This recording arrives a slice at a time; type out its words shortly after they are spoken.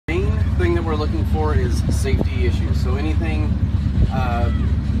we're looking for is safety issues. So anything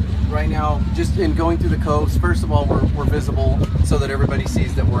right now, just in going through the coast, first of all, we're visible so that everybody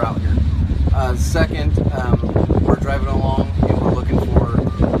sees that we're out here. Second, we're driving along and we're looking for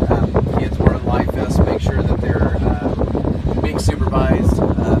kids wearing life vests, make sure that they're being supervised,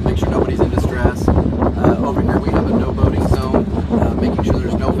 make sure nobody's in distress. Over here we have a no boating zone, making sure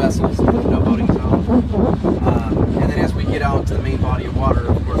there's no vessels, no boating zone. And then as we get out to the main body of water,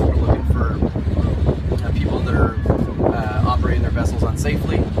 of course, we're looking for people that are operating their vessels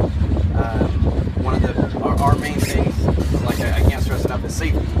unsafely. One of our main things, like I can't stress enough, is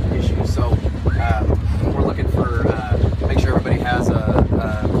safety issues. So we're looking for make sure everybody has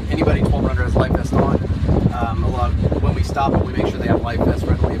anybody 12 or under has life vest on. When we stop them, we make sure they have life vests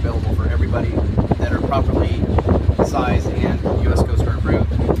readily available for everybody that are properly sized and U.S. Coast Guard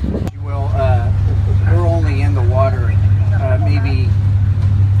approved. Well, we're only in the water maybe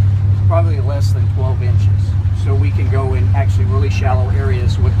probably less than 12 inches. So we can go in actually really shallow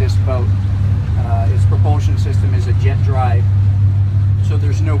areas with this boat. Its propulsion system is a jet drive, so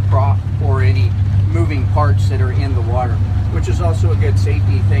there's no prop or any moving parts that are in the water, which is also a good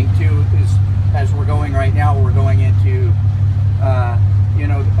safety thing too. Is as we're going right now, we're going into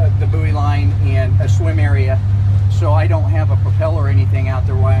the buoy line and a swim area, so I don't have a propeller or anything out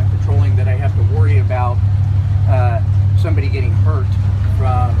there while I'm patrolling that I have to worry about somebody getting hurt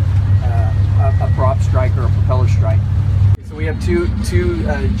from a prop strike or a propeller strike. So we have two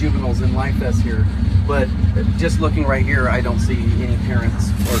juveniles in life vests here, but just looking right here, I don't see any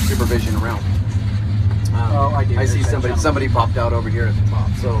parents or supervision around. I see somebody popped out over here at the top.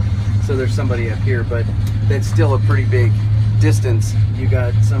 So there's somebody up here, but that's still a pretty big distance. You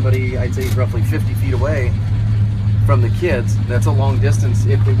got somebody, I'd say, roughly 50 feet away from the kids. That's a long distance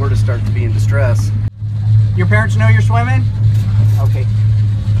if they were to start to be in distress. Your parents know you're swimming? Okay.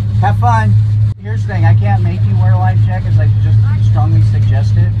 Have fun. Here's the thing, I can't make you wear life jackets. I just strongly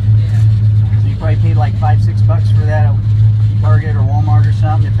suggest it. Because you probably paid like $5-6 for that at Target or Walmart or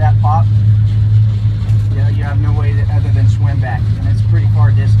something. If that popped, you have no way other than swim back, and it's a pretty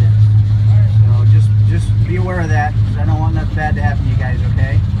far distance. So just be aware of that, because I don't want nothing bad to happen to you guys.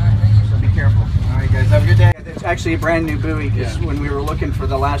 Okay? So be careful. All right, guys, have a good day. It's actually a brand new buoy, because when we were looking for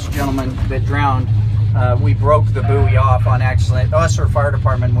the last gentleman that drowned, we broke the buoy off on accident. Us or fire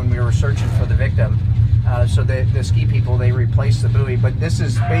department when we were searching for the victim. So the ski people, they replaced the buoy. But this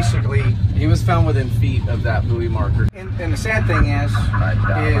is basically... He was found within feet of that buoy marker. And the sad thing is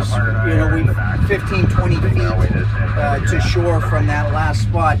we 15, 20 feet to shore from that last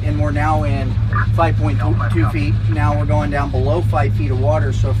spot, and we're now in 5.2 feet. Now we're going down below 5 feet of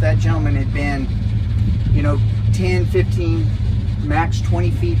water. So if that gentleman had been, 10, 15, max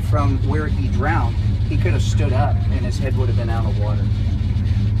 20 feet from where he drowned, he could have stood up and his head would have been out of water.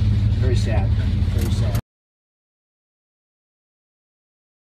 Very sad. Very sad.